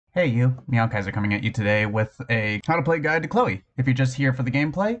Hey you, Meowkaiser coming at you today with a how to play guide to Chloe. If you're just here for the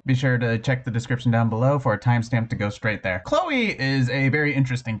gameplay, be sure to check the description down below for a timestamp to go straight there. Chloe is a very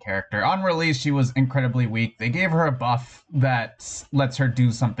interesting character. On release, she was incredibly weak. They gave her a buff that lets her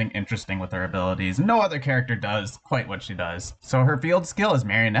do something interesting with her abilities. No other character does quite what she does. So her field skill is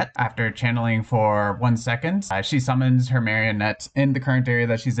Marionette. After channeling for 1 second, she summons her Marionette in the current area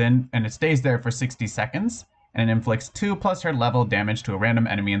that she's in, and it stays there for 60 seconds. And it inflicts 2 plus her level damage to a random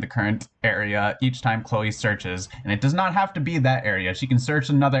enemy in the current area each time Chloe searches. And it does not have to be that area. She can search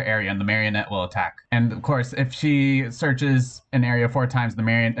another area and the Marionette will attack. And of course, if she searches an area 4 times, the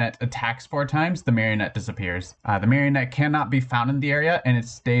Marionette attacks 4 times, the Marionette disappears. The Marionette cannot be found in the area and it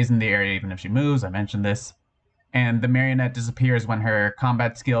stays in the area even if she moves. I mentioned this. And the Marionette disappears when her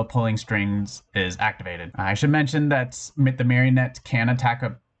combat skill Pulling Strings is activated. I should mention that the Marionette can attack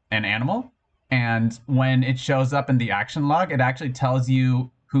an animal. And when it shows up in the action log, it actually tells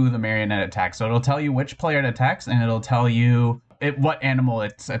you who the Marionette attacks. So it'll tell you which player it attacks, and it'll tell you what animal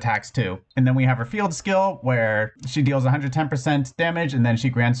it attacks to. And then we have her field skill, where she deals 110% damage, and then she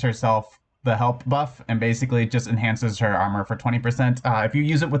grants herself the help buff, and basically just enhances her armor for 20%. If you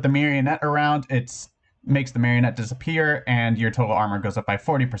use it with the Marionette around, it makes the Marionette disappear, and your total armor goes up by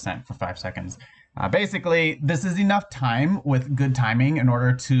 40% for 5 seconds. Basically, this is enough time with good timing in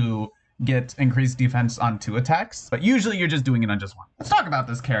order to get increased defense on 2 attacks, but usually you're just doing it on just 1. Let's talk about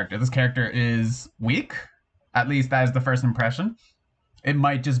this character. This character is weak. At least that is the first impression. It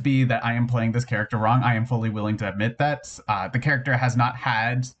might just be that I am playing this character wrong. I am fully willing to admit that. The character has not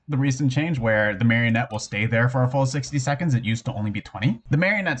had the recent change where the Marionette will stay there for a full 60 seconds. It used to only be 20. The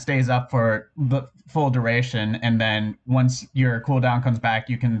Marionette stays up for the full duration, and then once your cooldown comes back,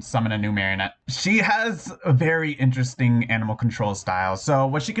 you can summon a new Marionette. She has a very interesting animal control style. So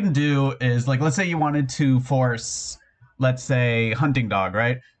what she can do is, like, let's say you wanted to force, let's say, hunting dog,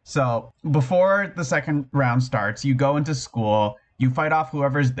 right? So before the second round starts, you go into school, you fight off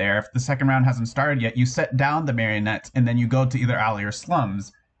whoever's there. If the second round hasn't started yet, you set down the Marionette, and then you go to either alley or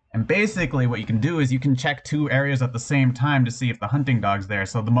slums. And basically what you can do is you can check 2 areas at the same time to see if the hunting dog's there.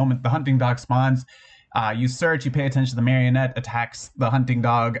 So the moment the hunting dog spawns, you search, you pay attention to the Marionette, attacks the hunting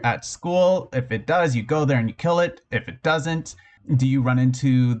dog at school. If it does, you go there and you kill it. If it doesn't, do you run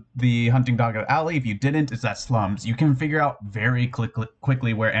into the hunting dog at alley? If you didn't, it's at slums. You can figure out very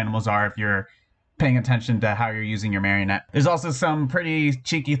quickly where animals are if you're paying attention to how you're using your Marionette. There's also some pretty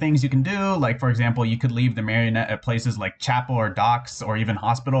cheeky things you can do. Like, for example, you could leave the Marionette at places like chapel or docks or even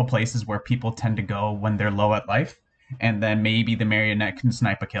hospital, places where people tend to go when they're low at life. And then maybe the Marionette can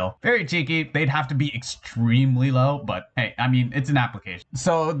snipe a kill. Very cheeky. They'd have to be extremely low, but hey, I mean, it's an application.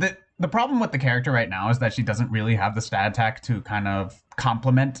 So the problem with the character right now is that she doesn't really have the stat attack to kind of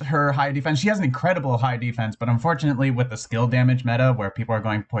complement her high defense. She has an incredible high defense, but unfortunately with the skill damage meta where people are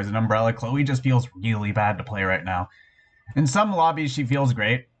going Poison Umbrella, Chloe just feels really bad to play right now. In some lobbies, she feels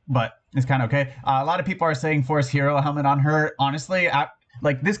great, but it's kind of okay. A lot of people are saying force Hero Helmet on her. Honestly,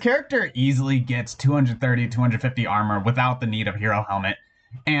 like, this character easily gets 230, 250 armor without the need of Hero Helmet.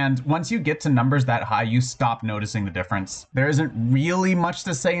 And once you get to numbers that high, you stop noticing the difference. There isn't really much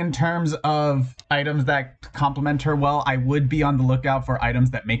to say in terms of items that complement her well. I would be on the lookout for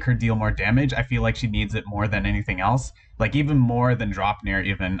items that make her deal more damage. I feel like she needs it more than anything else. Like, even more than Dropnir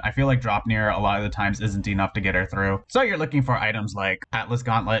even. I feel like Dropnir a lot of the times isn't enough to get her through. So you're looking for items like Atlas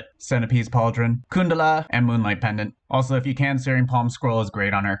Gauntlet, Centipede's Pauldron, Kundala, and Moonlight Pendant. Also, if you can, Searing Palm Scroll is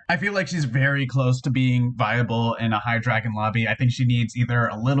great on her. I feel like she's very close to being viable in a high dragon lobby. I think she needs either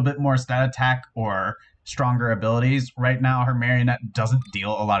a little bit more stat attack or stronger abilities. Right now, her Marionette doesn't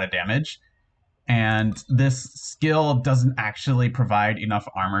deal a lot of damage. And this skill doesn't actually provide enough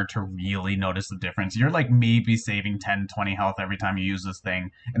armor to really notice the difference. You're like maybe saving 10, 20 health every time you use this thing.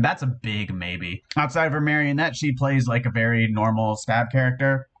 And that's a big maybe. Outside of her Marionette, she plays like a very normal stab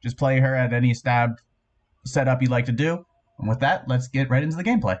character. Just play her at any stab setup you'd like to do. And with that, let's get right into the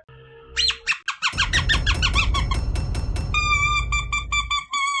gameplay.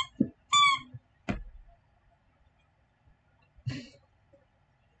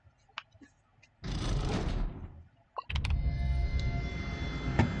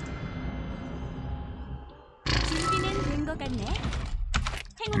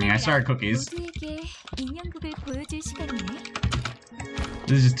 I mean, I started cookies. This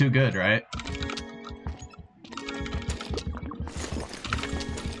is just too good, right?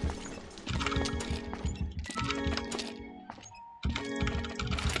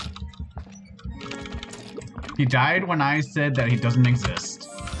 He died when I said that he doesn't exist.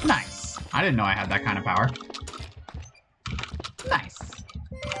 Nice. I didn't know I had that kind of power. Nice.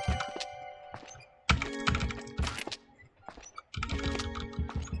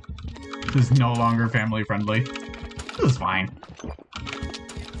 This is no longer family friendly. This is fine.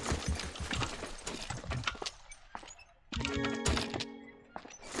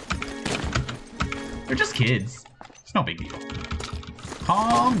 They're just kids. It's no big deal.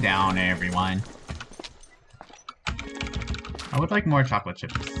 Calm down, everyone. I would like more chocolate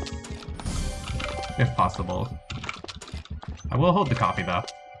chips. If possible. I will hold the coffee, though.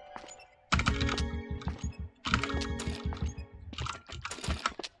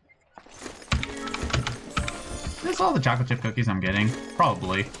 Is this all the chocolate chip cookies I'm getting?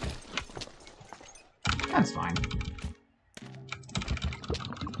 Probably. That's fine.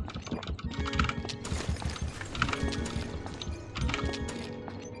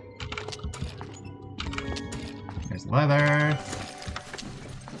 There's leather.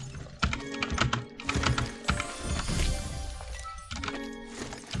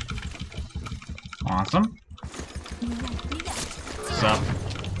 Awesome. What's up?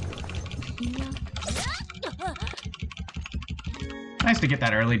 Nice to get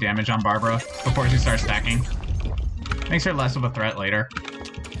that early damage on Barbara before she starts stacking. Makes her less of a threat later.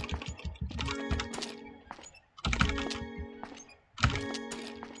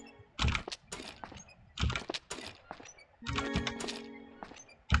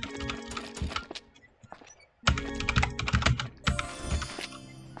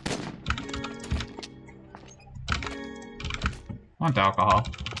 Want alcohol.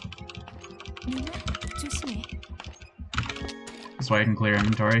 This way I can clear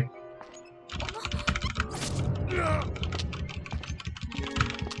inventory.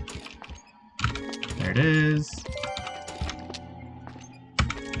 There it is.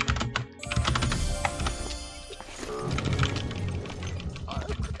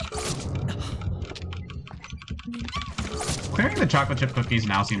 Clearing the chocolate chip cookies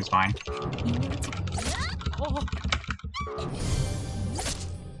now seems fine.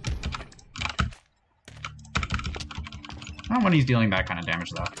 Not when he's dealing that kind of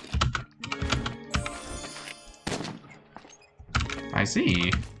damage, though. I see.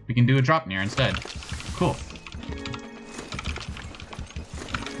 We can do a drop near instead. Cool.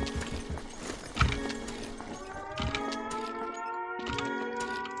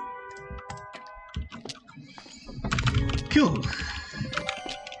 Cool.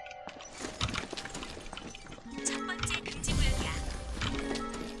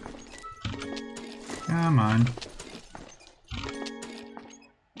 Come on.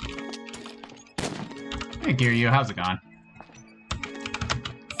 Hey, Kiryu, how's it going?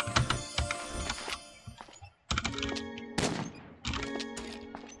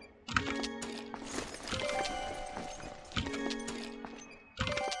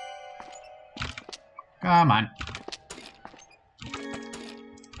 Come on.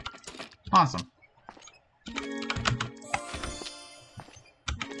 Awesome.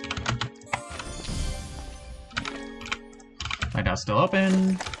 Lighthouse still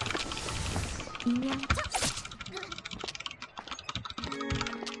open.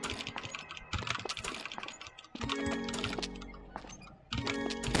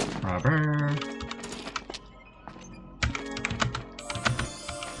 Rubber.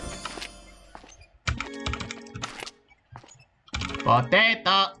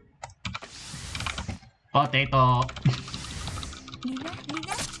 Potato. Potato.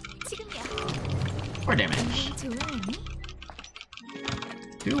 For damage.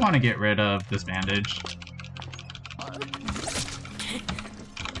 Do want to get rid of this bandage.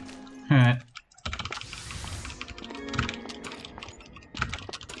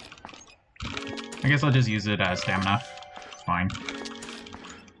 I guess I'll just use it as stamina. It's fine.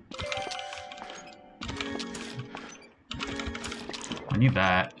 I need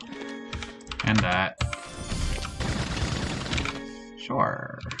that. And that.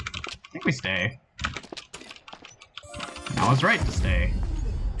 Sure. I think we stay. And I was right to stay.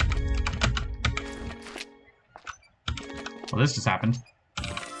 Well, this just happened.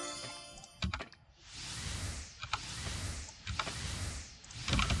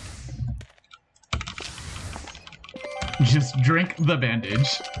 Just drink the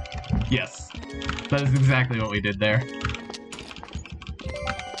bandage. Yes. That is exactly what we did there.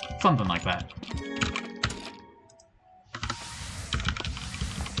 Something like that.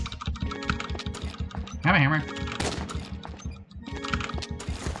 Have a hammer.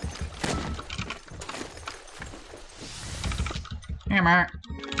 Hammer.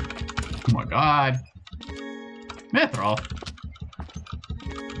 Oh my god. Mithril.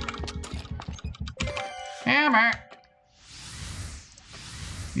 Hammer.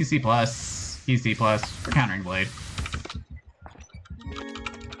 EC plus. EC plus for countering blade.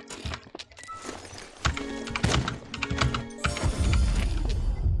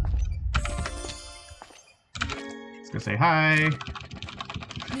 Let's go say hi.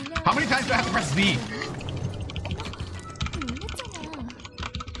 How many times do I have to press Z?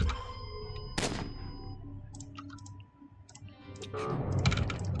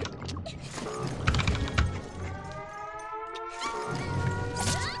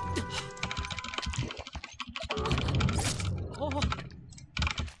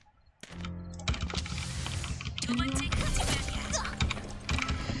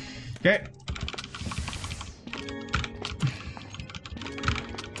 Okay.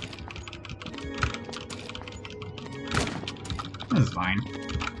 This is fine.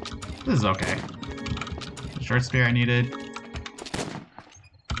 This is okay. The short spear I needed.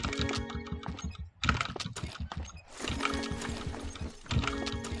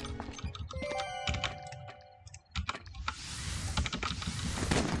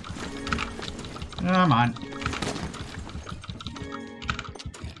 Come on.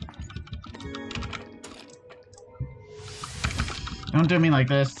 Don't do me like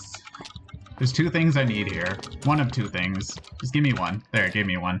this. There's two things I need here. One of two things. Just give me one. There, give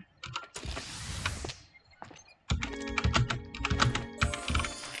me one.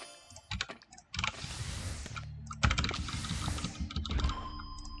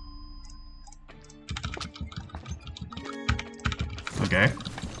 Okay.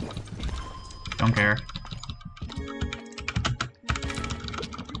 Don't care.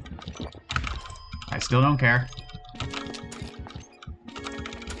 I still don't care.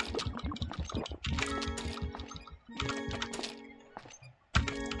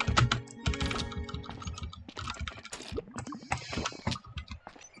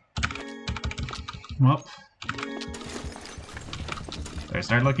 Well, better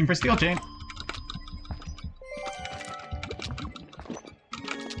start looking for steel chain.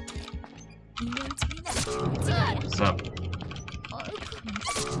 What's up?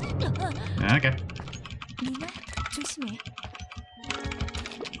 Okay.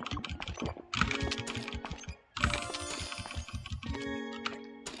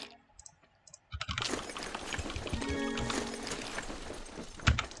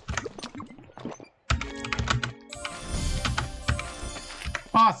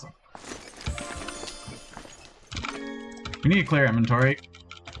 Awesome. We need to clear inventory.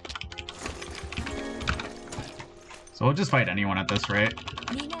 So we'll just fight anyone at this rate.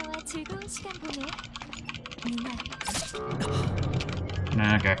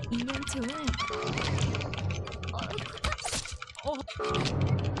 Okay.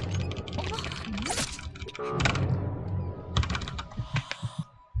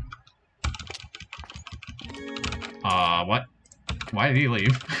 What? Why did he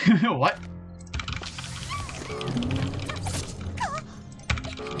leave? What?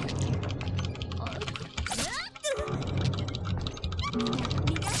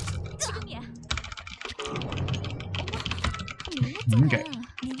 Okay.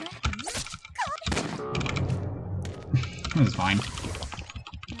 This is fine.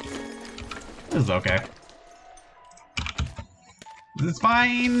 This is okay. This is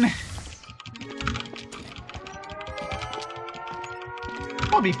fine.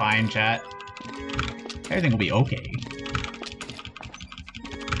 We'll be fine, chat. Everything will be okay.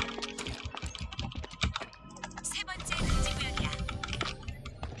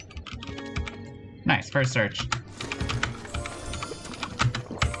 Nice, first search.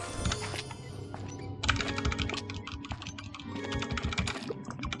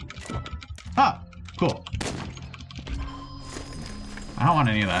 Ah, cool. I don't want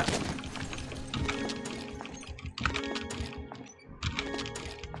any of that.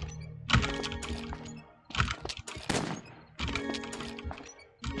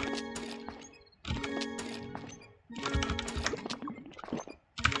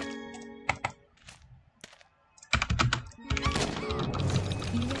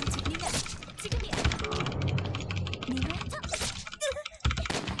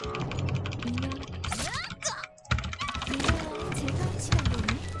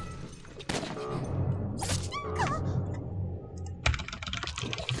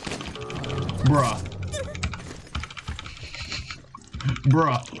 Bruh.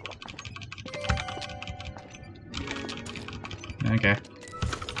 Bruh. Okay.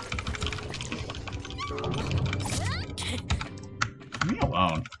 Leave me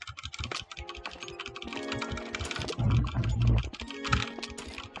alone.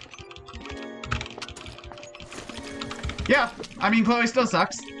 Yeah, I mean, Chloe still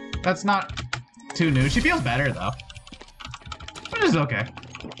sucks. That's not too new. She feels better, though. Which is okay.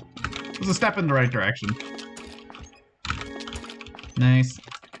 It was a step in the right direction. Nice.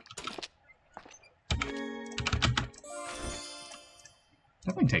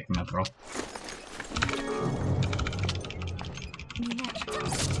 Definitely take the mithril.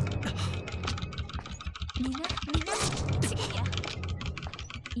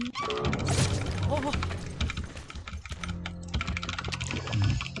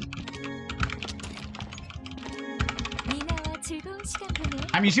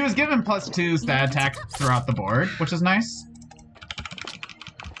 I mean, she was given +2 stat attack throughout the board, which is nice.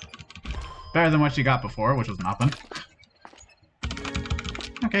 Better than what she got before, which was nothing.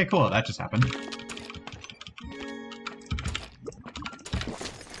 Okay, cool, that just happened.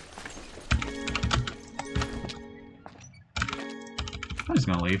 I'm just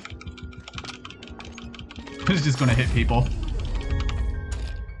gonna leave. Who's just gonna hit people?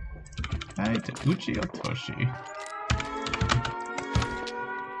 Uchi Otoshi.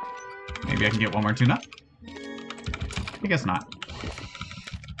 Maybe I can get one more tuna? I guess not.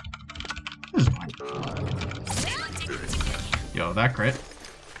 This is fine. Yo, that crit.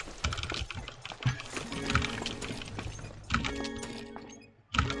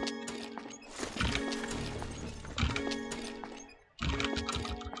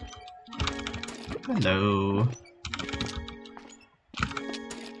 Hello.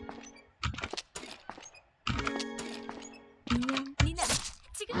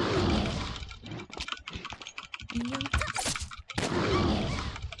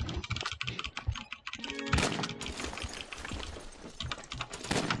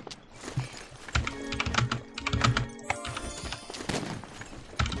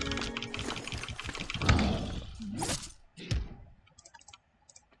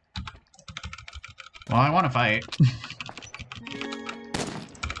 Well, I want to fight.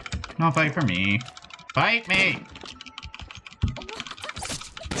 No, fight for me. Fight me!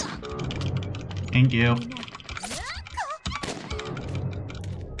 Thank you.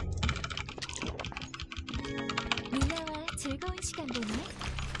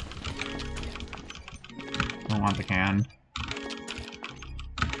 Don't want the can.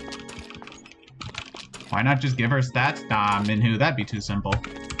 Why not just give her stats? Nah, Minhu, that'd be too simple.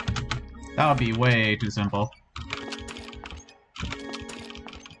 That would be way too simple.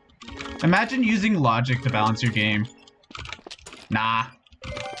 Imagine using logic to balance your game. Nah.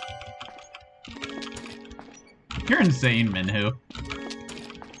 You're insane, Minhu.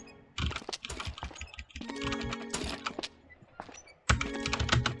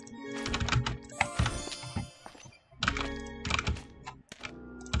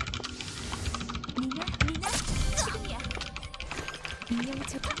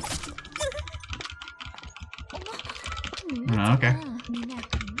 Okay.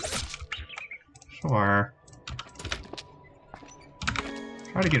 Sure.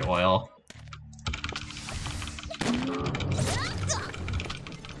 Try to get oil.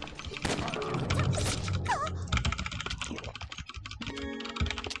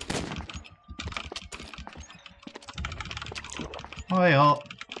 Oil.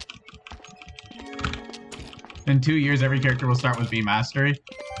 In 2 years, every character will start with B Mastery.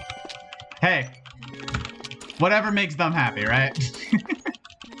 Hey. Whatever makes them happy, right?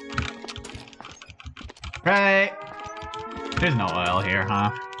 Right. There's no oil here,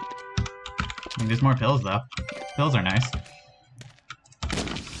 huh? I mean, there's more pills, though. Pills are nice.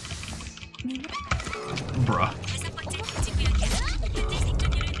 Bruh.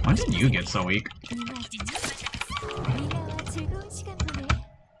 When did you get so weak?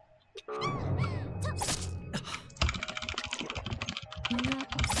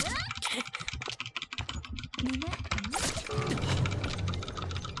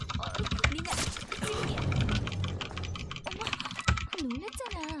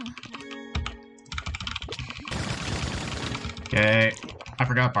 Okay, I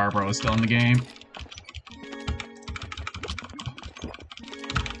forgot Barbara was still in the game.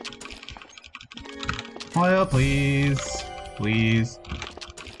 Oil, please. Please.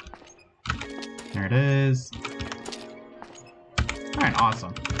 There it is. Alright,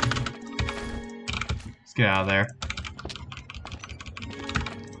 awesome. Let's get out of there.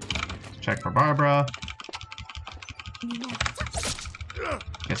 Check for Barbara.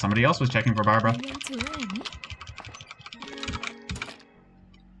 Guess somebody else was checking for Barbara.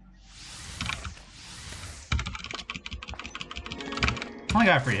 Only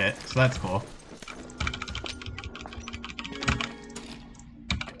got a free hit, so that's cool.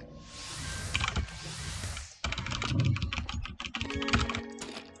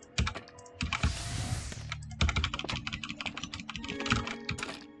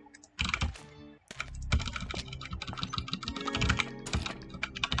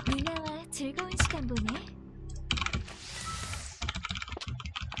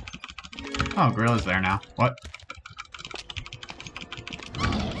 Oh, Gorilla's there now. What?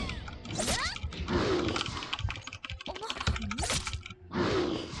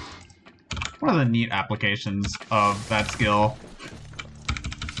 One of the neat applications of that skill.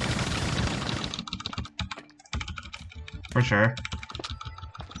 For sure.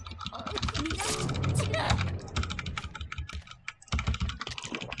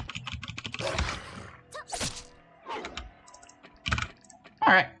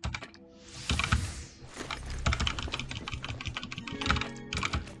 Alright.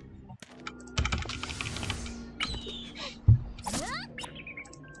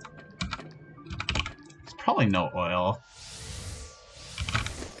 There's probably no oil.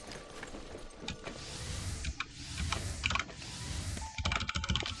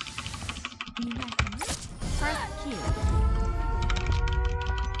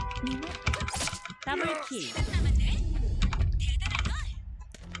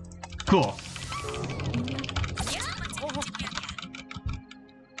 Cool.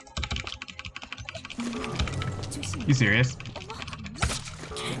 You serious?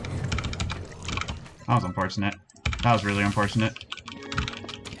 That was unfortunate. That was really unfortunate.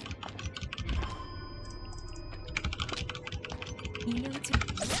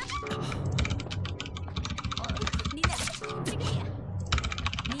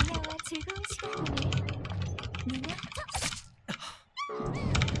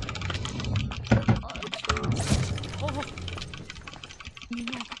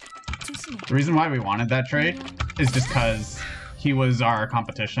 The reason why we wanted that trait is just because he was our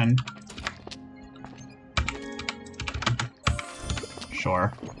competition.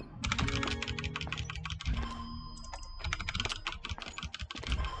 Sure.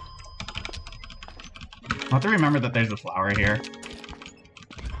 I'll have to remember that there's a flower here.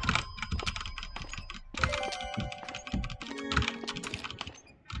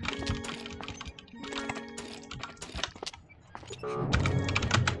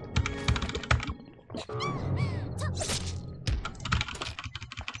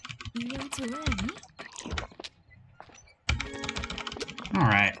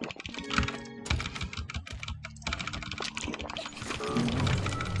 Alright.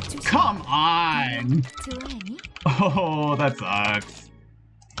 Come on! Oh, that sucks.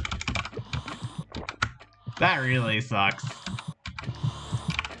 That really sucks.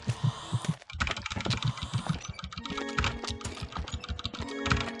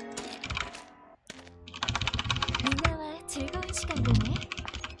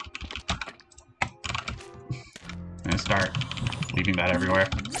 I'm gonna start leaving that everywhere.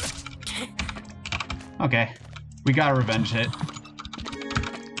 Okay, we got a revenge hit.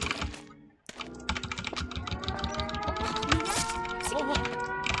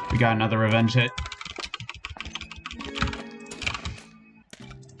 We got another revenge hit.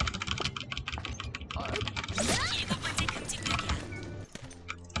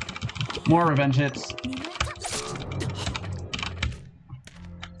 More revenge hits.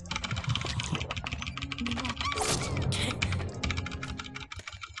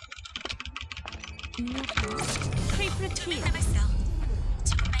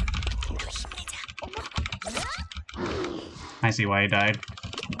 I see why he died.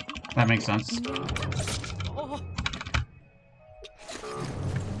 That makes sense.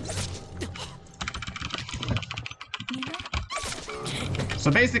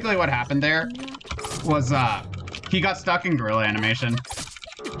 So basically what happened there was, he got stuck in gorilla animation.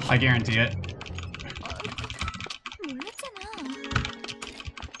 I guarantee it.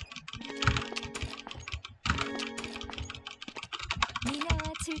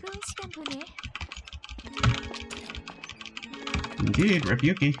 Indeed, Rip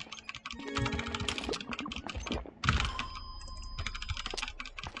Yuki.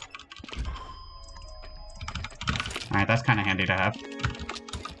 Alright, that's kind of handy to have.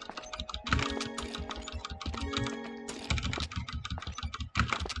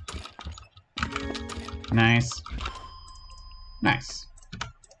 Nice. Nice.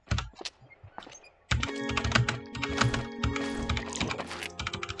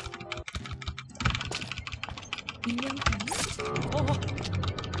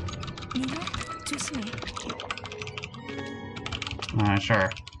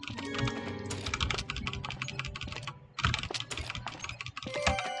 Sure.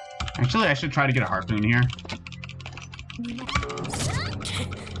 Actually, I should try to get a harpoon here.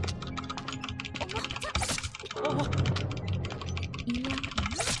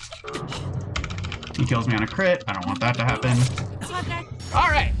 He kills me on a crit. I don't want that to happen.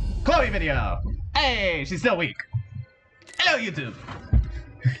 Alright! Chloe video! Hey! She's still weak. Hello, YouTube!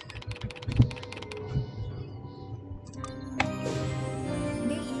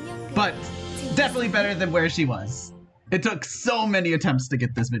 But definitely better than where she was. It took so many attempts to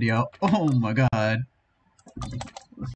get this video. Oh my god.